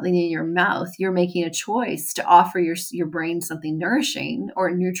something in your mouth, you're making a choice to offer your brain something nourishing or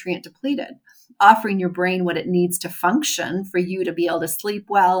nutrient depleted, offering your brain what it needs to function for you to be able to sleep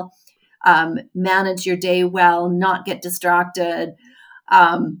well, manage your day well, not get distracted,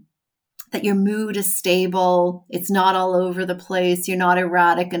 that your mood is stable, it's not all over the place, you're not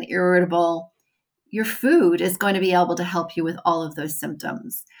erratic and irritable. Your food is going to be able to help you with all of those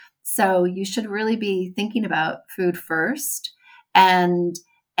symptoms. So you should really be thinking about food first, and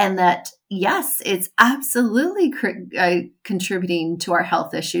And that, yes, it's absolutely contributing to our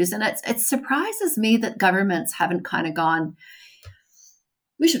health issues. And it surprises me that governments haven't kind of gone,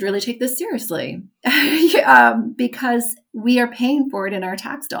 we should really take this seriously, because we are paying for it in our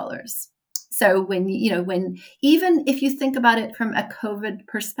tax dollars. So when even if you think about it from a COVID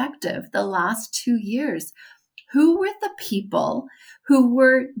perspective, the last 2 years, who were the people who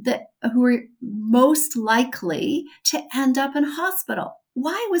were most likely to end up in hospital?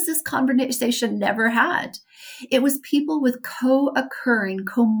 Why was this conversation never had? It was people with co-occurring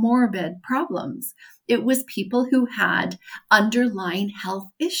comorbid problems. It was people who had underlying health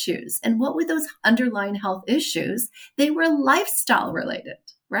issues. And what were those underlying health issues? They were lifestyle related,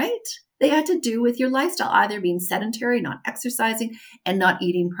 right? They had to do with your lifestyle, either being sedentary, not exercising, and not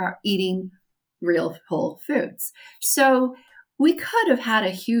eating real whole foods. So we could have had a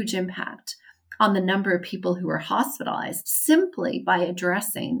huge impact on the number of people who were hospitalized simply by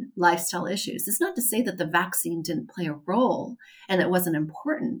addressing lifestyle issues. It's not to say that the vaccine didn't play a role and it wasn't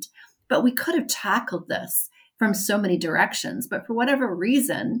important, but we could have tackled this from so many directions. But for whatever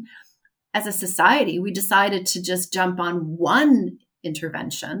reason, as a society, we decided to just jump on one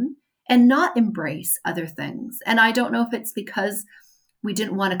intervention and not embrace other things. And I don't know if it's because we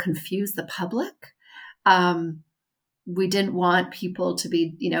didn't want to confuse the public. We didn't want people to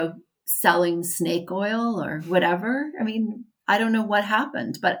be, selling snake oil or whatever. I mean, I don't know what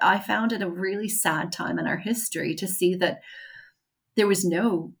happened, but I found it a really sad time in our history to see that there was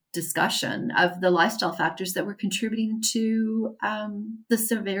no discussion of the lifestyle factors that were contributing to the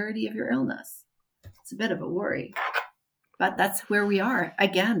severity of your illness. It's a bit of a worry, but that's where we are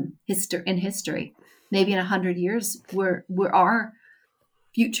again, in history. Maybe in 100 years, we're our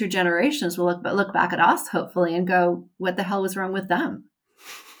future generations will look back at us, hopefully, and go, what the hell was wrong with them?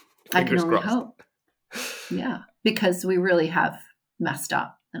 I can only hope. Yeah, because we really have messed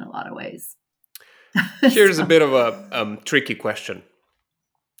up in a lot of ways. Here's a bit of a tricky question.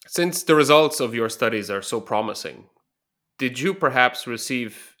 Since the results of your studies are so promising, did you perhaps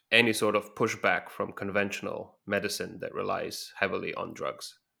receive any sort of pushback from conventional medicine that relies heavily on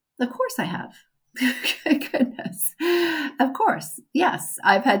drugs? Of course I have. Goodness. Of course. Yes.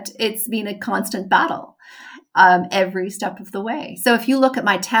 It's been a constant battle every step of the way. So if you look at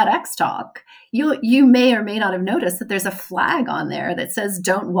my TEDx talk, you may or may not have noticed that there's a flag on there that says,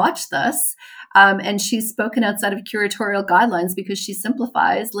 don't watch this. And she's spoken outside of curatorial guidelines because she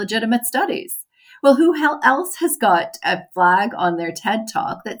simplifies legitimate studies. Well, who else has got a flag on their TED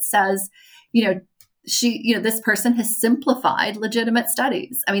talk that says, this person has simplified legitimate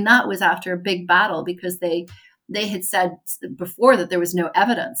studies? I mean, that was after a big battle because they had said before that there was no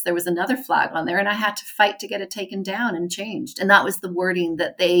evidence. There was another flag on there, and I had to fight to get it taken down and changed. And that was the wording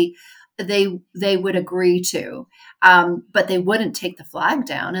that they would agree to, but they wouldn't take the flag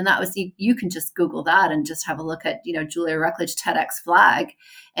down. And that was, you can just Google that and just have a look at, Julia Rucklidge TEDx flag,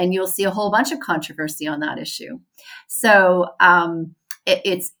 and you'll see a whole bunch of controversy on that issue. So,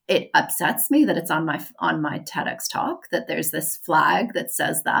 it upsets me that it's on my TEDx talk, that there's this flag that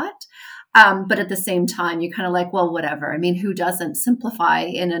says that. But at the same time, you're kind of like, well, whatever. I mean, who doesn't simplify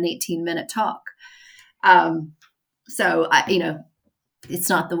in an 18-minute talk? So it's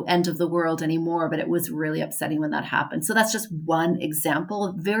not the end of the world anymore, but it was really upsetting when that happened. So that's just one example,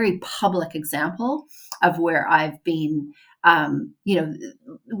 a very public example of where I've been,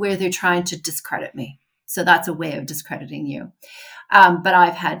 where they're trying to discredit me. So that's a way of discrediting you. But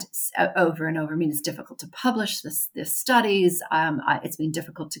I've had over and over. I mean, it's difficult to publish this studies. It's been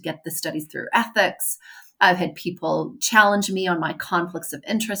difficult to get the studies through ethics. I've had people challenge me on my conflicts of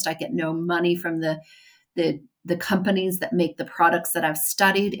interest. I get no money from the companies that make the products that I've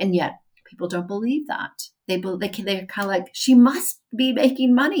studied, and yet people don't believe that. They're kind of like, she must be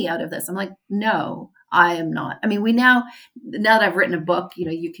making money out of this. I'm like, no, I am not. I mean, now that I've written a book,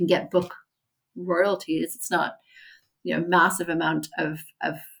 you can get book royalties. It's not massive amount of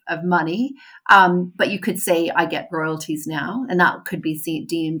money, but you could say I get royalties now, and that could be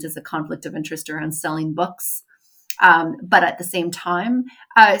deemed as a conflict of interest around selling books. But at the same time,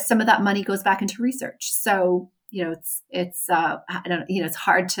 some of that money goes back into research. So it's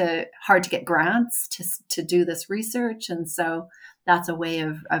hard to get grants to do this research, and so that's a way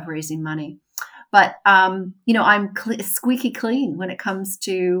of raising money. But, I'm squeaky clean when it comes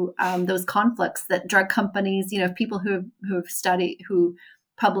to those conflicts that drug companies, people who have studied, who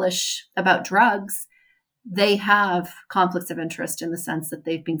publish about drugs, they have conflicts of interest in the sense that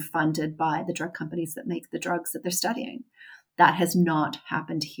they've been funded by the drug companies that make the drugs that they're studying. That has not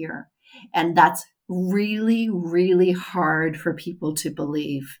happened here. And that's really, really hard for people to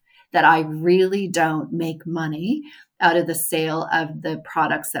believe, that I really don't make money out of the sale of the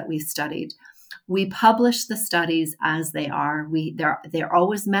products that we studied. We publish the studies as they are. They're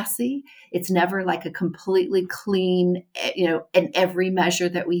always messy. It's never like a completely clean, in every measure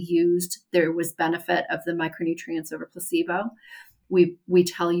that we used, there was benefit of the micronutrients over placebo. We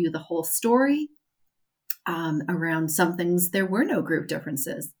tell you the whole story. Around some things, there were no group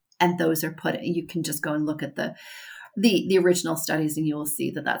differences. And those are you can just go and look at the original studies and you will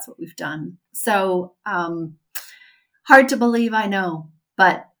see that that's what we've done. So hard to believe, I know,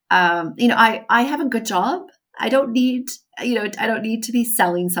 but I have a good job. I don't need to be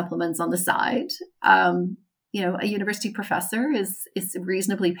selling supplements on the side. A university professor is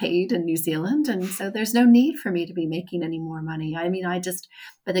reasonably paid in New Zealand, and so there's no need for me to be making any more money. I mean,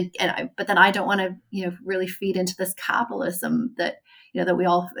 but then I don't want to really feed into this capitalism that that we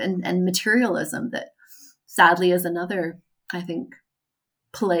all and materialism that sadly is another, I think,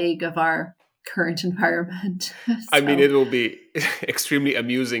 plague of our current environment. I mean, it will be extremely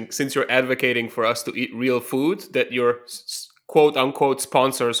amusing since you're advocating for us to eat real food, that your quote unquote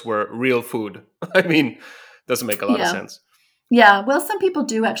sponsors were real food. I mean, doesn't make a lot of sense. Yeah. Well, some people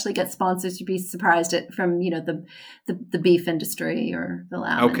do actually get sponsors. You'd be surprised from, the beef industry or the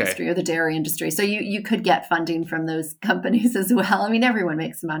lamb industry or the dairy industry. So you could get funding from those companies as well. I mean, everyone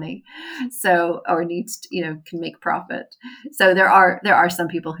makes money. So, or needs to, can make profit. So there are some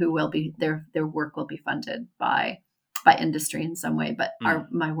people who will be, their work will be funded by industry in some way, but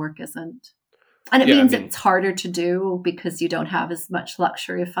my work isn't. And it means it's harder to do because you don't have as much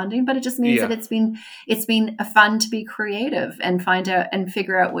luxury of funding, but it just means that it's been fun to be creative and find out and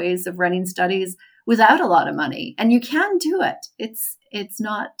figure out ways of running studies without a lot of money. And you can do it. It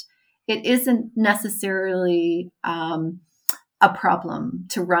isn't necessarily a problem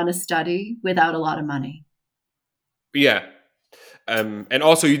to run a study without a lot of money. Yeah. And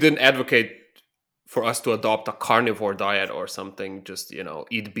also you didn't advocate for us to adopt a carnivore diet or something, just,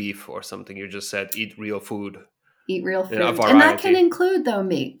 eat beef or something. You just said, eat real food. Eat real food. And that can include, though,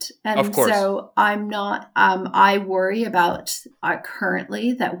 meat. And of course. So I'm not, I worry about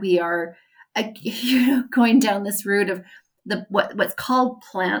currently that we are, going down this route of what's called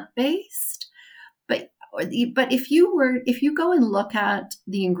plant-based. But if you go and look at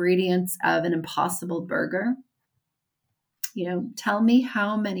the ingredients of an Impossible Burger, tell me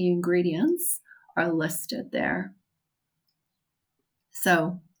how many ingredients are listed there.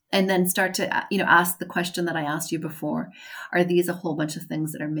 So, and then start to, ask the question that I asked you before. Are these a whole bunch of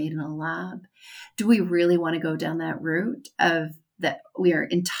things that are made in a lab? Do we really want to go down that route of that we are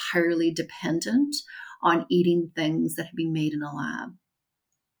entirely dependent on eating things that have been made in a lab?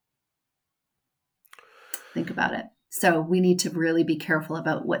 Think about it. So we need to really be careful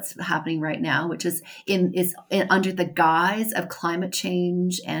about what's happening right now, which is under the guise of climate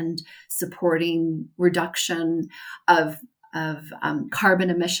change and supporting reduction of carbon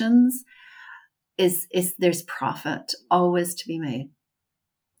emissions. Is there's profit always to be made?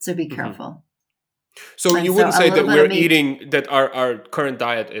 So be careful. So you wouldn't say that we're eating, that our current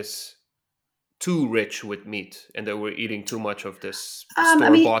diet is too rich with meat, and that we're eating too much of this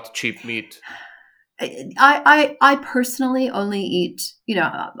store-bought cheap meat? I personally only eat,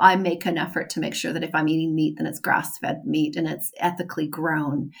 I make an effort to make sure that if I'm eating meat, then it's grass-fed meat and it's ethically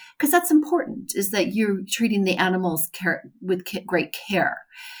grown, because that's important, is that you're treating the animals with great care.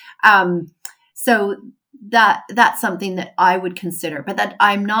 So that's something that I would consider, but that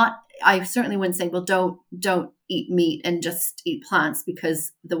I certainly wouldn't say, well, don't eat meat and just eat plants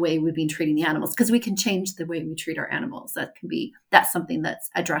because the way we've been treating the animals, because we can change the way we treat our animals. That's something that's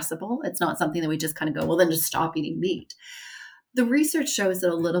addressable. It's not something that we just kind of go, well, then just stop eating meat. The research shows that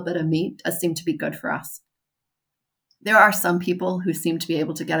a little bit of meat does seem to be good for us. There are some people who seem to be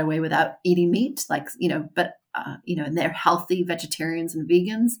able to get away without eating meat, and they're healthy vegetarians and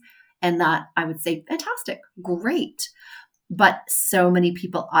vegans. And that I would say, fantastic, great. But so many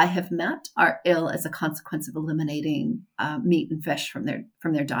people I have met are ill as a consequence of eliminating meat and fish from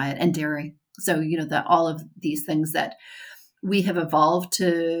their diet, and dairy. So that all of these things that we have evolved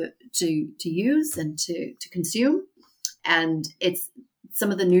to use and to consume, and it's some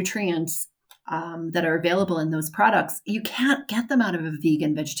of the nutrients that are available in those products. You can't get them out of a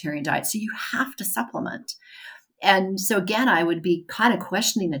vegan vegetarian diet, so you have to supplement. And so again, I would be kind of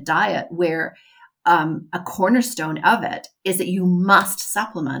questioning a diet where a cornerstone of it is that you must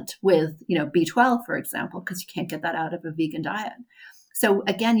supplement with, B12, for example, because you can't get that out of a vegan diet. So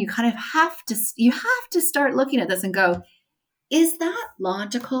again, you kind of have to start looking at this and go, is that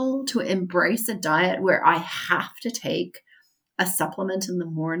logical to embrace a diet where I have to take a supplement in the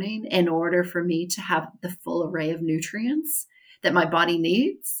morning in order for me to have the full array of nutrients that my body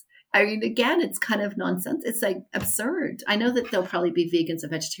needs? I mean, again, it's kind of nonsense. It's like absurd. I know that there'll probably be vegans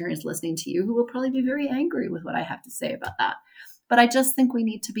and vegetarians listening to you who will probably be very angry with what I have to say about that. But I just think we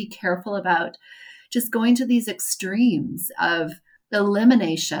need to be careful about just going to these extremes of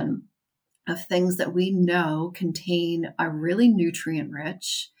elimination of things that we know are really nutrient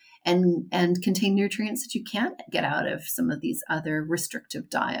rich and contain nutrients that you can't get out of some of these other restrictive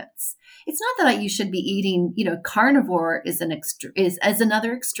diets. It's not that you should be eating, carnivore is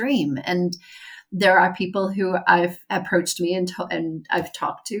another extreme. And there are people who I've approached me and I've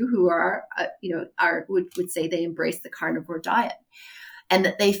talked to who would say they embrace the carnivore diet and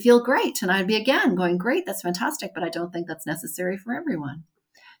that they feel great. And I'd be again going, great, that's fantastic, but I don't think that's necessary for everyone.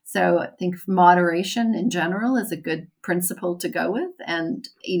 So I think moderation in general is a good principle to go with, and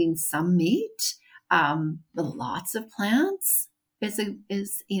eating some meat, but lots of plants is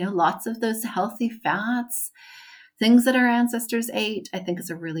lots of those healthy fats, things that our ancestors ate, I think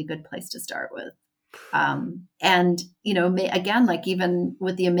is a really good place to start with. Again, like even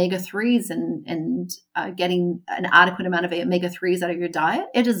with the omega-3s and getting an adequate amount of omega-3s out of your diet,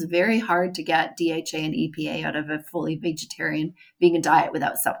 it is very hard to get DHA and EPA out of a fully vegetarian vegan diet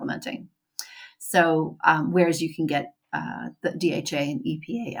without supplementing. So, whereas you can get the DHA and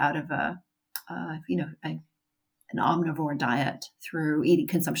EPA out of an omnivore diet through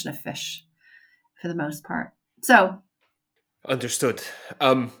consumption of fish for the most part. So, Understood.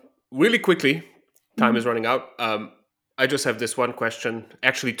 Really quickly, time is running out. I just have this one question,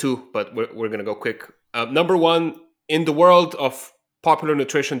 actually two, but we're going to go quick. Number one, in the world of popular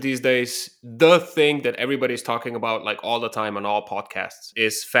nutrition these days, the thing that everybody's talking about like all the time on all podcasts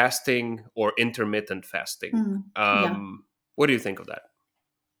is fasting or intermittent fasting. What do you think of that?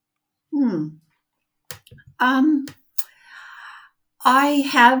 I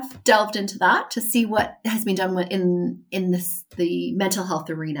have delved into that to see what has been done in the mental health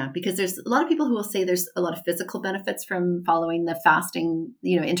arena, because there's a lot of people who will say there's a lot of physical benefits from following the fasting,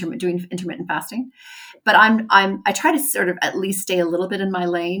 doing intermittent fasting. But I try to sort of at least stay a little bit in my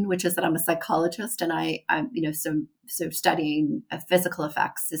lane, which is that I'm a psychologist, and so studying physical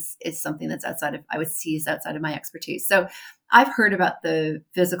effects is something that's outside of my expertise. So I've heard about the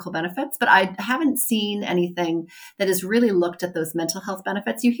physical benefits, but I haven't seen anything that has really looked at those mental health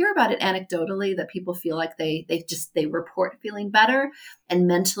benefits. You hear about it anecdotally, that people feel like they report feeling better and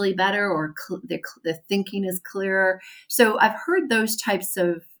mentally better, or their thinking is clearer. So I've heard those types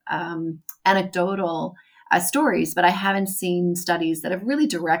of anecdotal stories, but I haven't seen studies that have really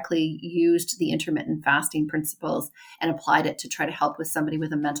directly used the intermittent fasting principles and applied it to try to help with somebody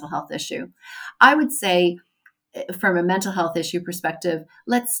with a mental health issue. I would say, from a mental health issue perspective,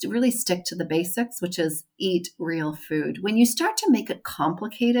 let's really stick to the basics, which is eat real food. When you start to make it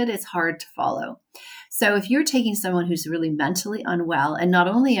complicated, it's hard to follow. So if you're taking someone who's really mentally unwell, and not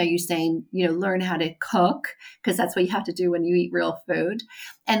only are you saying, learn how to cook, because that's what you have to do when you eat real food.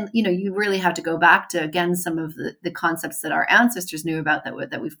 And, you really have to go back to, again, some of the concepts that our ancestors knew about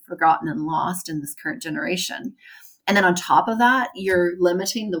that we've forgotten and lost in this current generation. And then on top of that, you're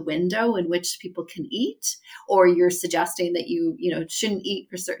limiting the window in which people can eat, or you're suggesting that you shouldn't eat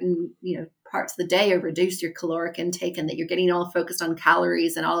for certain, parts of the day, or reduce your caloric intake, and that you're getting all focused on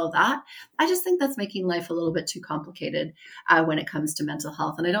calories and all of that. I just think that's making life a little bit too complicated when it comes to mental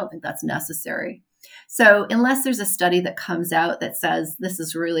health. And I don't think that's necessary. So unless there's a study that comes out that says this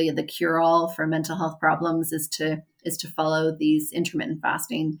is really the cure-all for mental health problems is to follow these intermittent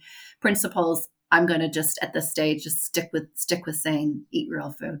fasting principles, I'm going to just at this stage just stick with saying eat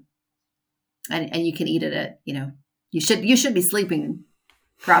real food, and you can eat it at you should be sleeping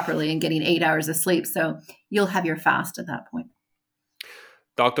properly and getting 8 hours of sleep, so you'll have your fast at that point.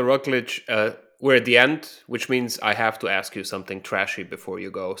 Dr. Rucklidge, we're at the end, which means I have to ask you something trashy before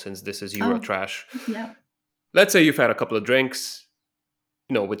you go, since this is Eurotrash. Yeah. Let's say you've had a couple of drinks,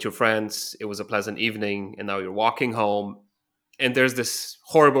 with your friends. It was a pleasant evening, and now you're walking home. And there's this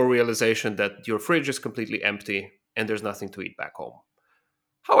horrible realization that your fridge is completely empty and there's nothing to eat back home.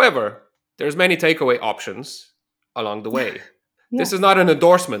 However, there's many takeaway options along the way. Yeah. This is not an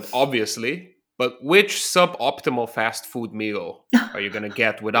endorsement, obviously, but which suboptimal fast food meal are you going to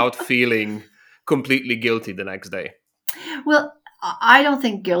get without feeling completely guilty the next day? Well, I don't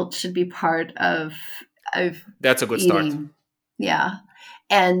think guilt should be part of That's a good eating. Start. Yeah.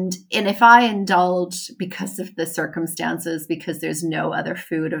 And if I indulge because of the circumstances, because there's no other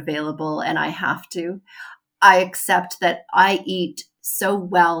food available and I have to, I accept that I eat so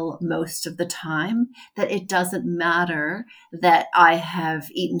well most of the time that it doesn't matter that I have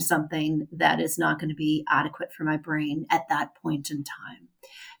eaten something that is not going to be adequate for my brain at that point in time.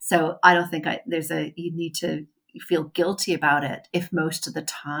 So I don't think you need to feel guilty about it if most of the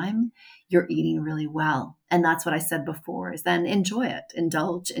time you're eating really well. And that's what I said before, is then enjoy it,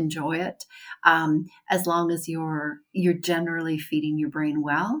 indulge, enjoy it. As long as you're generally feeding your brain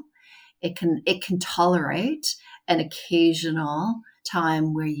well, it can tolerate an occasional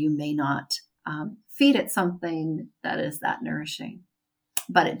time where you may not feed it something that is that nourishing.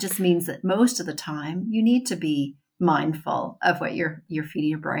 But it just means that most of the time you need to be mindful of what you're feeding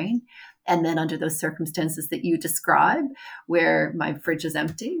your brain. And then under those circumstances that you describe, where my fridge is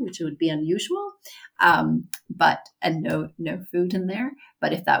empty, which would be unusual, and no food in there.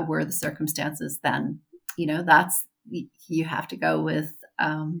 But if that were the circumstances, then that's, you have to go with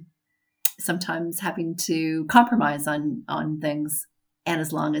sometimes having to compromise on things. And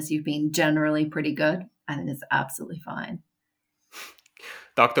as long as you've been generally pretty good, I think it's absolutely fine.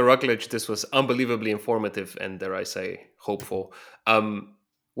 Dr. Rucklidge, this was unbelievably informative and, dare I say, hopeful.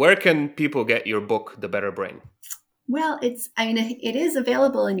 Where can people get your book, The Better Brain? Well, it is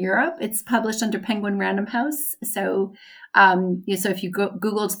available in Europe. It's published under Penguin Random House. So, so if you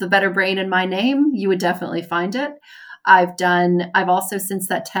Googled The Better Brain and my name, you would definitely find it. I've also, since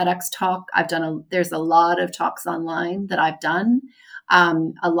that TEDx talk, there's a lot of talks online that I've done.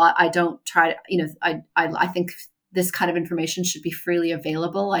 I don't try to, I think this kind of information should be freely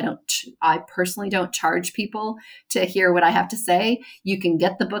available. I personally don't charge people to hear what I have to say. You can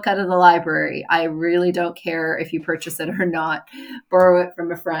get the book out of the library. I really don't care if you purchase it or not, borrow it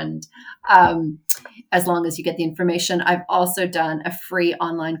from a friend, as long as you get the information. I've also done a free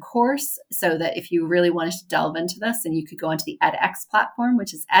online course so that if you really wanted to delve into this, and you could go onto the edX platform,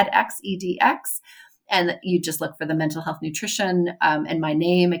 which is edX, EDX, and you just look for the mental health nutrition and my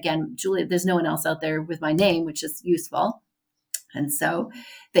name. Again, Julia, there's no one else out there with my name, which is useful. And so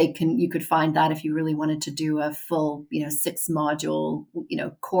you could find that if you really wanted to do a full, 6 module,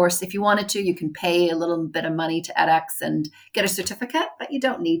 course. If you wanted to, you can pay a little bit of money to edX and get a certificate, but you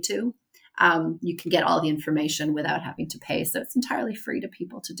don't need to. You can get all the information without having to pay. So it's entirely free to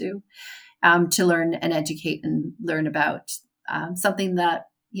people to do, to learn and educate and learn about something that,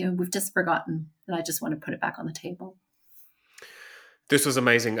 we've just forgotten, and I just want to put it back on the table. This was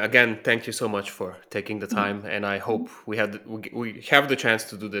amazing. Again, thank you so much for taking the time, and I hope we have the chance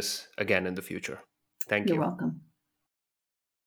to do this again in the future. Thank you. You're welcome.